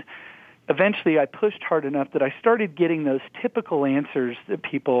 And eventually I pushed hard enough that I started getting those typical answers that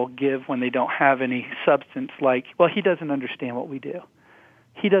people give when they don't have any substance, like, well, he doesn't understand what we do.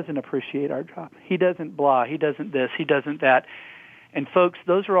 He doesn't appreciate our job. He doesn't blah. He doesn't this. He doesn't that. And folks,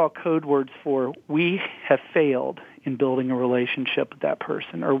 those are all code words for we have failed in building a relationship with that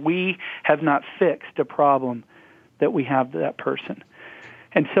person, or we have not fixed a problem that we have with that person.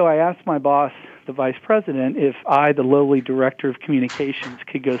 And so I asked my boss, the vice president, if I, the lowly director of communications,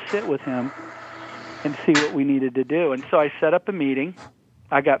 could go sit with him and see what we needed to do. And so I set up a meeting.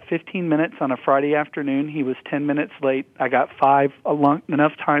 I got 15 minutes on a Friday afternoon. He was 10 minutes late. I got 5,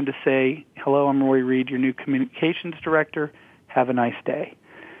 enough time to say, hello, I'm Roy Reid, your new communications director. Have a nice day.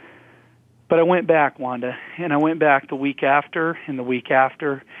 But I went back, Wanda, and I went back the week after and the week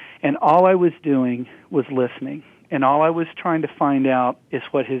after, and all I was doing was listening. And all I was trying to find out is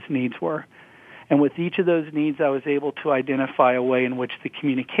what his needs were. And with each of those needs, I was able to identify a way in which the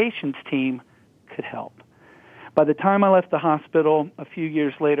communications team could help. By the time I left the hospital, a few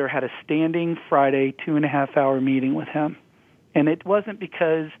years later, I had a standing Friday 2.5-hour meeting with him. And it wasn't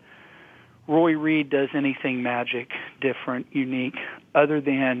because Roy Reid does anything magic, different, unique, other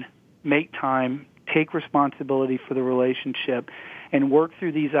than make time, take responsibility for the relationship, and work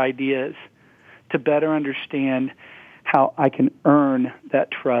through these ideas to better understand how I can earn that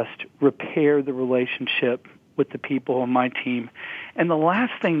trust repair the relationship with the people on my team. And the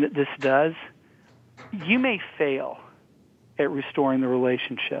last thing that this does, you may fail at restoring the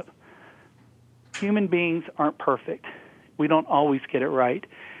relationship. Human beings aren't perfect. We don't always get it right.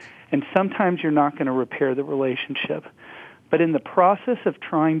 And sometimes you're not going to repair the relationship. But in the process of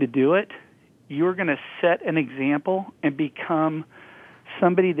trying to do it, you're going to set an example and become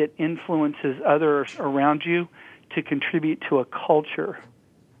somebody that influences others around you to contribute to a culture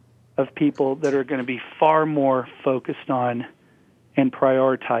of people that are going to be far more focused on and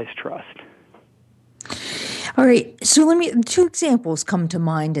prioritize trust. All right, so two examples come to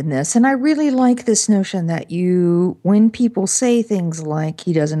mind in this, and I really like this notion that when people say things like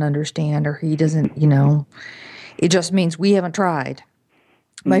he doesn't understand or he doesn't, it just means we haven't tried.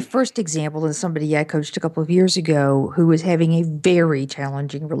 My first example is somebody I coached a couple of years ago who was having a very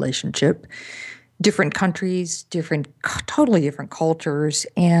challenging relationship, different countries, totally different cultures,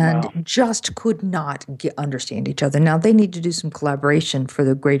 and just could not understand each other. Now, they need to do some collaboration for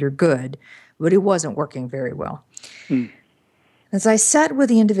the greater good, but it wasn't working very well. As I sat with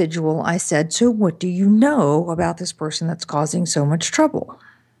the individual, I said, so what do you know about this person that's causing so much trouble?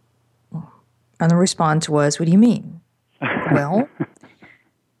 And the response was, what do you mean? Well,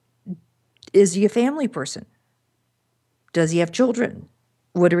 is he a family person? Does he have children?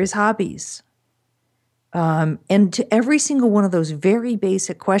 What are his hobbies? And to every single one of those very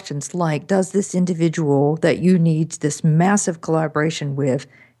basic questions, like, does this individual that you need this massive collaboration with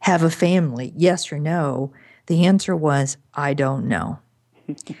have a family? Yes or no? The answer was, I don't know.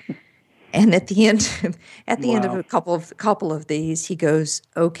 And at the end of a couple of these, he goes,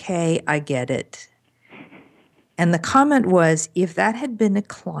 okay, I get it. And the comment was, if that had been a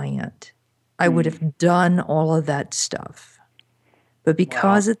client, I would have done all of that stuff. But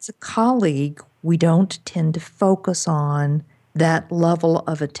because it's a colleague, we don't tend to focus on that level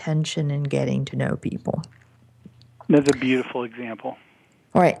of attention and getting to know people. That's a beautiful example.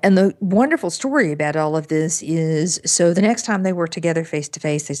 All right. And the wonderful story about all of this is, so the next time they were together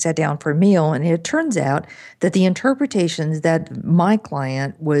face-to-face, they sat down for a meal, and it turns out that the interpretations that my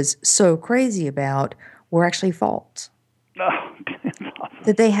client was so crazy about were actually false. Oh, that's awesome.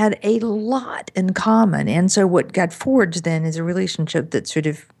 That they had a lot in common. And so what got forged then is a relationship that sort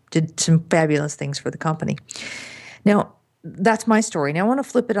of did some fabulous things for the company. Now, that's my story. Now, I want to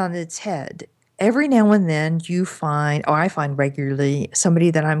flip it on its head. Every now and then I find regularly,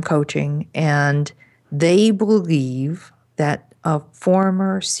 somebody that I'm coaching, and they believe that a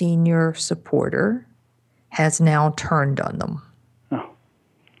former senior supporter has now turned on them. Oh.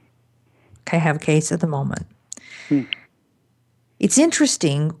 Okay, I have a case at the moment. It's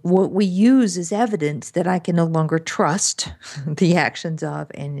interesting what we use as evidence that I can no longer trust the actions of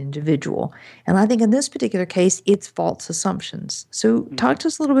an individual. And I think in this particular case, it's false assumptions. So talk to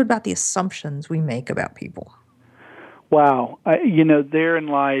us a little bit about the assumptions we make about people. Wow. Therein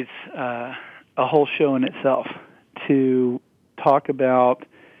lies a whole show in itself to talk about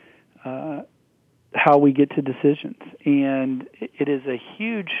how we get to decisions. And it is a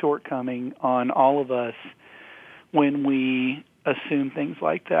huge shortcoming on all of us when we assume things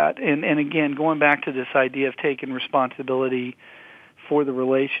like that. And again, going back to this idea of taking responsibility for the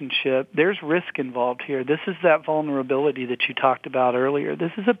relationship, there's risk involved here. This is that vulnerability that you talked about earlier.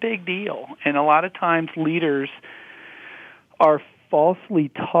 This is a big deal. And a lot of times leaders are falsely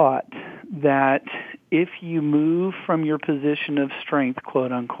taught that if you move from your position of strength,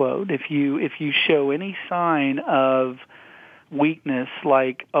 quote unquote, if you show any sign of weakness,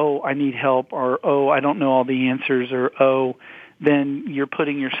 like, oh, I need help, or oh, I don't know all the answers, or oh, then you're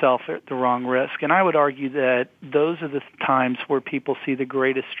putting yourself at the wrong risk. And I would argue that those are the times where people see the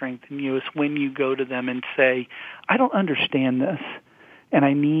greatest strength in you, is when you go to them and say, I don't understand this, and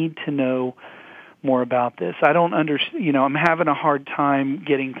I need to know more about this. I don't understand, I'm having a hard time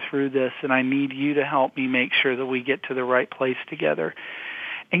getting through this, and I need you to help me make sure that we get to the right place together.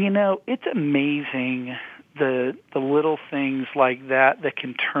 And it's amazing the little things like that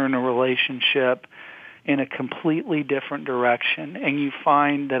can turn a relationship in a completely different direction. And you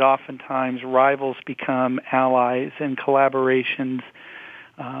find that oftentimes rivals become allies, and collaborations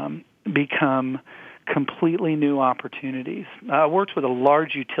become completely new opportunities. I worked with a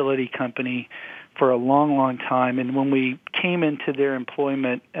large utility company for a long, long time, and when we came into their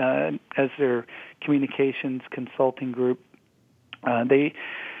employment as their communications consulting group, they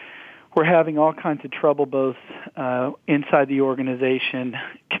were having all kinds of trouble both inside the organization,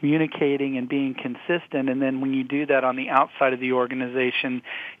 communicating and being consistent. And then when you do that on the outside of the organization,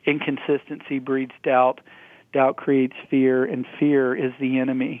 inconsistency breeds doubt. Doubt creates fear, and fear is the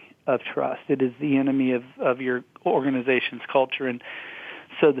enemy of trust. It is the enemy of your organization's culture. And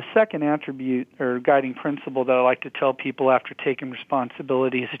So the second attribute or guiding principle that I like to tell people after taking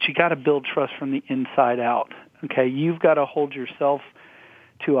responsibility is that you got to build trust from the inside out. Okay, you've got to hold yourself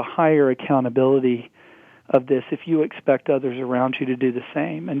to a higher accountability of this if you expect others around you to do the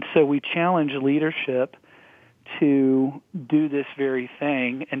same. And so we challenge leadership to do this very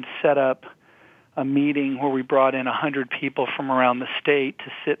thing and set up a meeting where we brought in 100 people from around the state to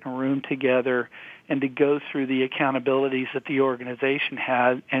sit in a room together and to go through the accountabilities that the organization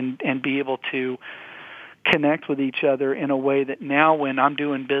had and be able to connect with each other in a way that now when I'm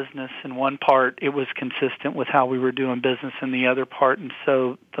doing business in one part, it was consistent with how we were doing business in the other part. And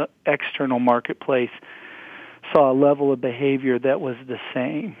so the external marketplace saw a level of behavior that was the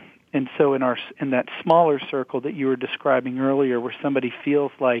same. And so in that smaller circle that you were describing earlier where somebody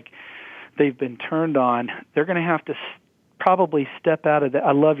feels like they've been turned on, they're going to have to probably step out of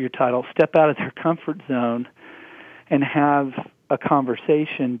I love your title, step out of their comfort zone and have a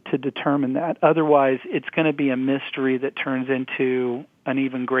conversation to determine that. Otherwise, it's going to be a mystery that turns into an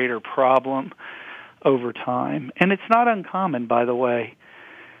even greater problem over time. And it's not uncommon, by the way,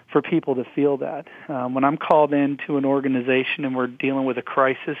 for people to feel that. When I'm called into an organization and we're dealing with a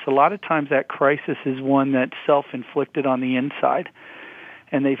crisis, a lot of times that crisis is one that's self-inflicted on the inside.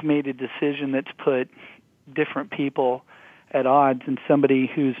 And they've made a decision that's put different people at odds, and somebody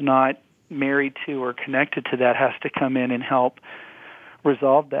who's not married to or connected to that has to come in and help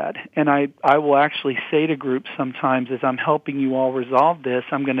resolve that. And I will actually say to groups sometimes as I'm helping you all resolve this,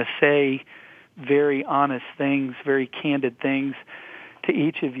 I'm going to say very honest things, very candid things to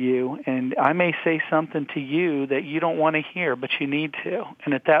each of you, and I may say something to you that you don't want to hear, but you need to.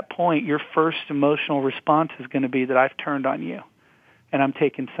 And at that point, your first emotional response is going to be that I've turned on you and I'm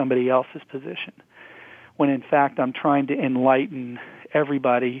taking somebody else's position, when in fact I'm trying to enlighten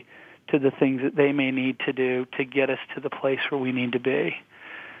everybody to the things that they may need to do to get us to the place where we need to be.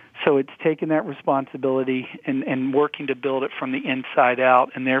 So it's taking that responsibility and working to build it from the inside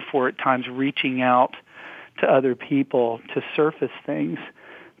out, and therefore at times reaching out to other people to surface things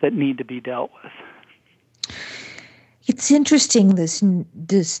that need to be dealt with. It's interesting,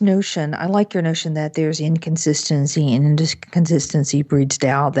 this notion. I like your notion that there's inconsistency, and inconsistency breeds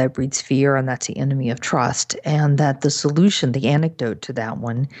doubt, that breeds fear, and that's the enemy of trust. And that the solution, the antidote to that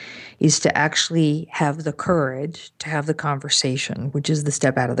one, is to actually have the courage to have the conversation, which is the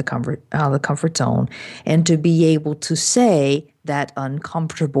step out of the comfort zone, and to be able to say that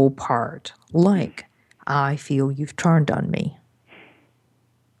uncomfortable part, like, I feel you've turned on me.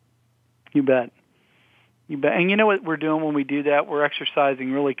 You bet. You bet. And you know what we're doing when we do that? We're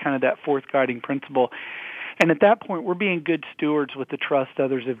exercising really kind of that fourth guiding principle. And at that point, we're being good stewards with the trust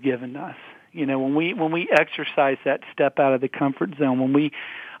others have given us. You know, when we exercise that step out of the comfort zone, when we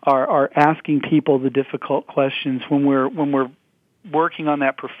are asking people the difficult questions, when we're working on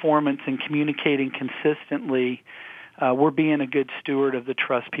that performance and communicating consistently, we're being a good steward of the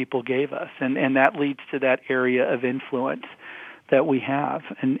trust people gave us. And that leads to that area of influence that we have.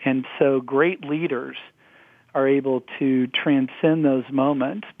 And so great leaders are able to transcend those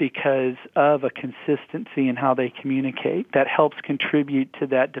moments because of a consistency in how they communicate that helps contribute to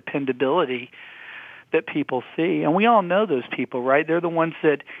that dependability that people see. And we all know those people, right? They're the ones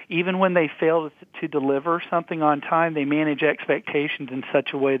that even when they fail to deliver something on time, they manage expectations in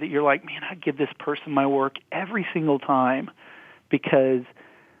such a way that you're like, man, I give this person my work every single time because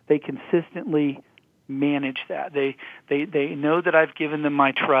they consistently manage that. They know that I've given them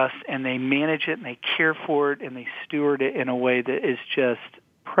my trust, and they manage it, and they care for it, and they steward it in a way that is just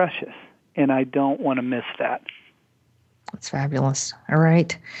precious. And I don't want to miss that. That's fabulous. All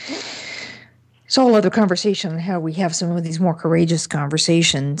right. So a whole other conversation on how we have some of these more courageous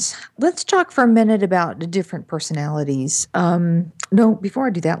conversations. Let's talk for a minute about the different personalities. No, before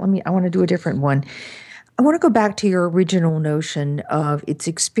I do that, I want to do a different one. I want to go back to your original notion of it's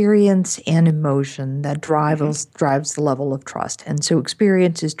experience and emotion that drives the level of trust. And so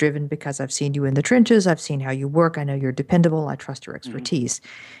experience is driven because I've seen you in the trenches, I've seen how you work, I know you're dependable, I trust your expertise.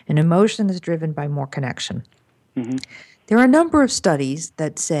 Mm-hmm. And emotion is driven by more connection. Mm-hmm. There are a number of studies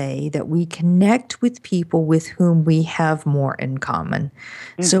that say that we connect with people with whom we have more in common.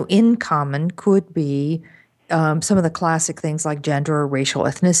 Mm-hmm. So in common could be some of the classic things like gender or racial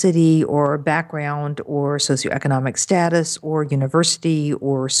ethnicity or background or socioeconomic status or university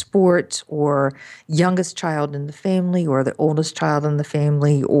or sports or youngest child in the family or the oldest child in the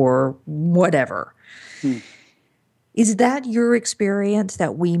family or whatever. Is that your experience,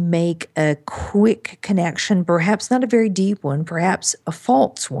 that we make a quick connection, perhaps not a very deep one, perhaps a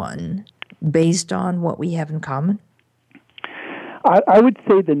false one, based on what we have in common? I would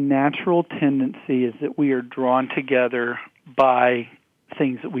say the natural tendency is that we are drawn together by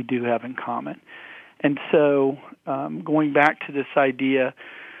things that we do have in common. And so going back to this idea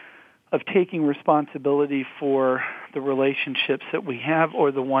of taking responsibility for the relationships that we have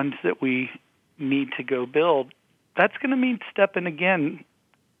or the ones that we need to go build, that's going to mean stepping, again,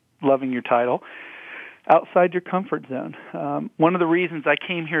 loving your title, outside your comfort zone. One of the reasons I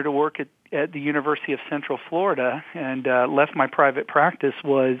came here to work at the University of Central Florida and left my private practice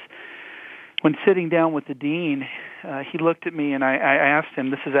was when sitting down with the dean, he looked at me and I asked him,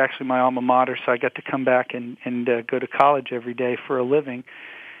 this is actually my alma mater, so I got to come back and go to college every day for a living.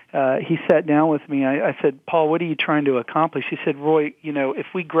 He sat down with me. I said, Paul, what are you trying to accomplish? He said, Roy, if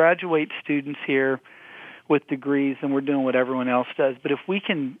we graduate students here with degrees, then we're doing what everyone else does. But if we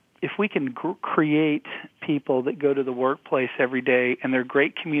can create people that go to the workplace every day and they're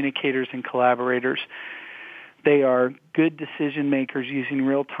great communicators and collaborators, they are good decision makers using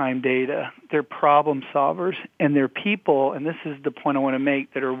real-time data, they're problem solvers, and they're people, and this is the point I want to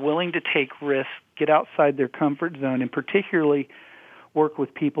make, that are willing to take risks, get outside their comfort zone, and particularly work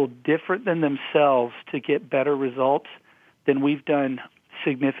with people different than themselves to get better results, then we've done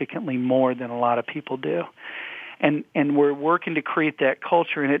significantly more than a lot of people do. And we're working to create that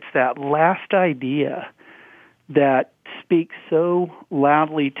culture, and it's that last idea that speaks so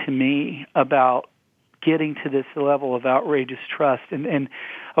loudly to me about getting to this level of outrageous trust and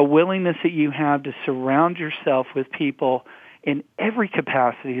a willingness that you have to surround yourself with people in every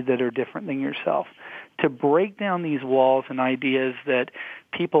capacity that are different than yourself, to break down these walls and ideas that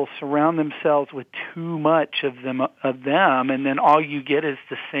people surround themselves with too much of them, and then all you get is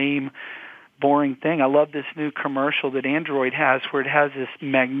the same boring thing. I love this new commercial that Android has where it has this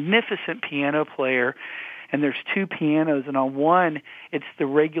magnificent piano player, and there's two pianos, and on one it's the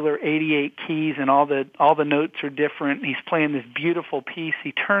regular 88 keys and all the notes are different, and he's playing this beautiful piece.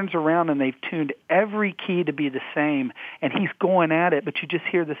 He turns around and they've tuned every key to be the same, and he's going at it, but you just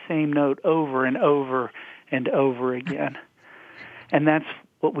hear the same note over and over and over again. And that's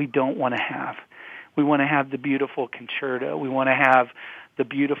what we don't want to have. We want to have the beautiful concerto. We want to have the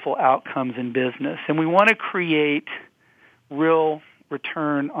beautiful outcomes in business. And we want to create real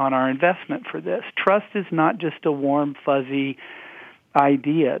return on our investment for this. Trust is not just a warm, fuzzy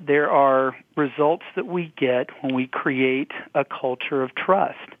idea. There are results that we get when we create a culture of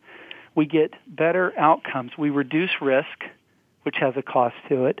trust. We get better outcomes. We reduce risk, which has a cost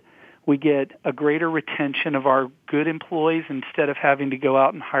to it. We get a greater retention of our good employees instead of having to go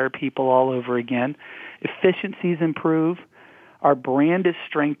out and hire people all over again. Efficiencies improve. Our brand is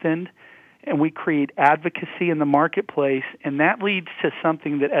strengthened, and we create advocacy in the marketplace, and that leads to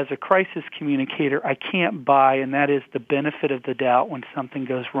something that as a crisis communicator I can't buy, and that is the benefit of the doubt when something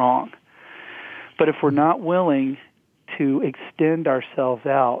goes wrong. But if we're not willing to extend ourselves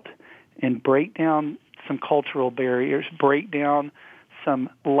out and break down some cultural barriers, break down some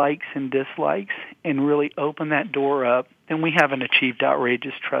likes and dislikes, and really open that door up, then we haven't achieved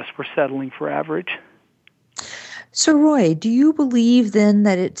outrageous trust. We're settling for average. So, Roy, do you believe then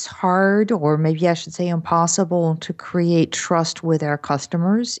that it's hard, or maybe I should say impossible, to create trust with our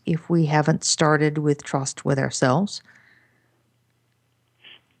customers if we haven't started with trust with ourselves?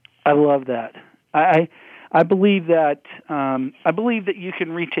 I love that. I believe that you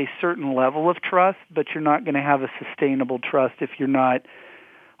can reach a certain level of trust, but you're not going to have a sustainable trust if you're not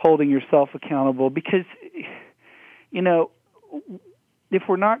holding yourself accountable. Because, if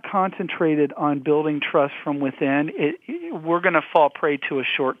we're not concentrated on building trust from within, we're going to fall prey to a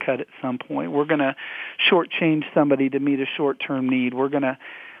shortcut at some point. We're going to shortchange somebody to meet a short-term need. We're going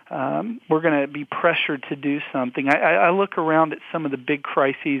to be pressured to do something. I look around at some of the big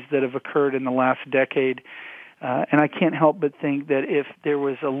crises that have occurred in the last decade, and I can't help but think that if there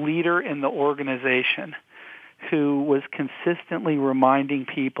was a leader in the organization who was consistently reminding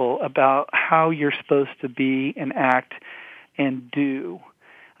people about how you're supposed to be and act and do.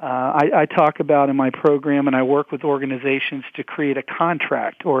 I talk about in my program, and I work with organizations to create a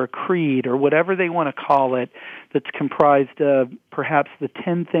contract or a creed or whatever they want to call it that's comprised of perhaps the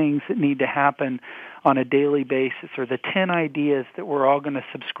 10 things that need to happen on a daily basis, or the 10 ideas that we're all going to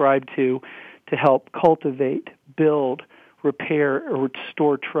subscribe to help cultivate, build, repair, or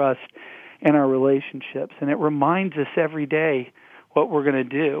restore trust in our relationships. And it reminds us every day what we're going to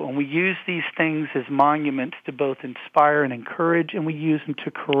do. And we use these things as monuments to both inspire and encourage, and we use them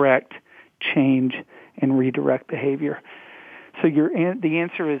to correct, change, and redirect behavior. So the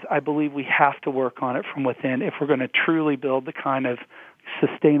answer is, I believe we have to work on it from within if we're going to truly build the kind of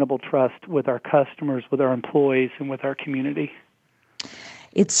sustainable trust with our customers, with our employees, and with our community.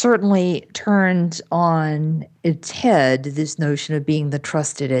 It certainly turns on its head this notion of being the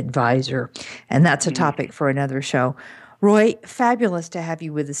trusted advisor, and that's a topic for another show. Roy, fabulous to have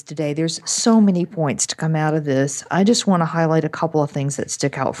you with us today. There's so many points to come out of this. I just want to highlight a couple of things that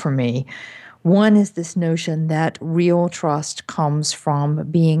stick out for me. One is this notion that real trust comes from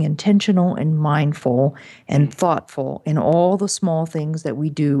being intentional and mindful and thoughtful in all the small things that we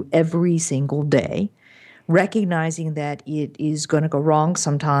do every single day, recognizing that it is going to go wrong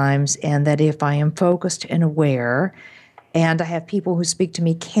sometimes, and that if I am focused and aware, and I have people who speak to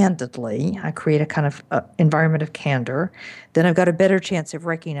me candidly, I create a kind of environment of candor, then I've got a better chance of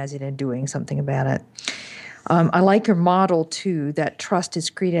recognizing and doing something about it. I like your model, too, that trust is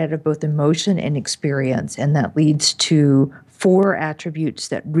created out of both emotion and experience, and that leads to 4 attributes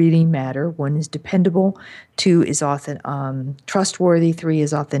that really matter. 1 is dependable, 2 is trustworthy, 3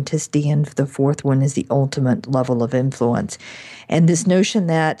 is authenticity, and the 4th one is the ultimate level of influence. And this notion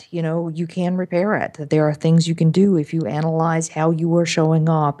that, you can repair it, that there are things you can do if you analyze how you are showing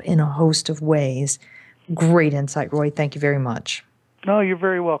up in a host of ways. Great insight, Roy. Thank you very much. No, you're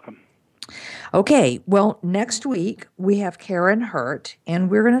very welcome. Okay, well, next week we have Karen Hurt, and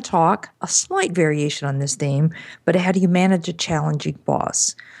we're going to talk a slight variation on this theme, but how do you manage a challenging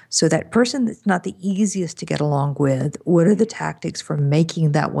boss? So that person that's not the easiest to get along with, what are the tactics for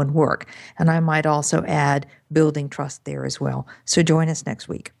making that one work? And I might also add building trust there as well. So join us next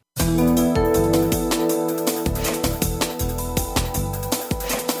week.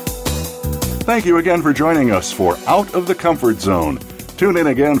 Thank you again for joining us for Out of the Comfort Zone. Tune in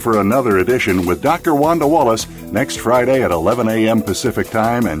again for another edition with Dr. Wanda Wallace next Friday at 11 a.m. Pacific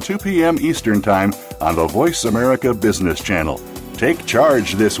Time and 2 p.m. Eastern Time on the Voice America Business Channel. Take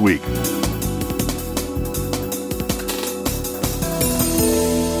charge this week.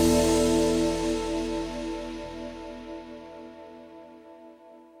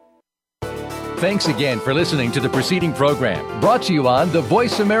 Thanks again for listening to the preceding program, brought to you on the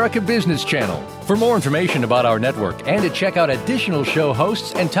Voice America Business Channel. For more information about our network and to check out additional show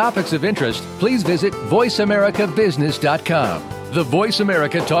hosts and topics of interest, please visit voiceamericabusiness.com. The Voice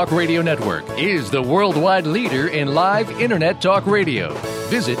America Talk Radio Network is the worldwide leader in live Internet talk radio.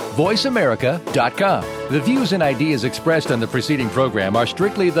 Visit voiceamerica.com. The views and ideas expressed on the preceding program are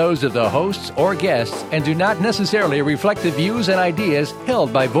strictly those of the hosts or guests and do not necessarily reflect the views and ideas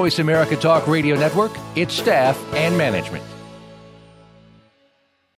held by Voice America Talk Radio Network, its staff, and management.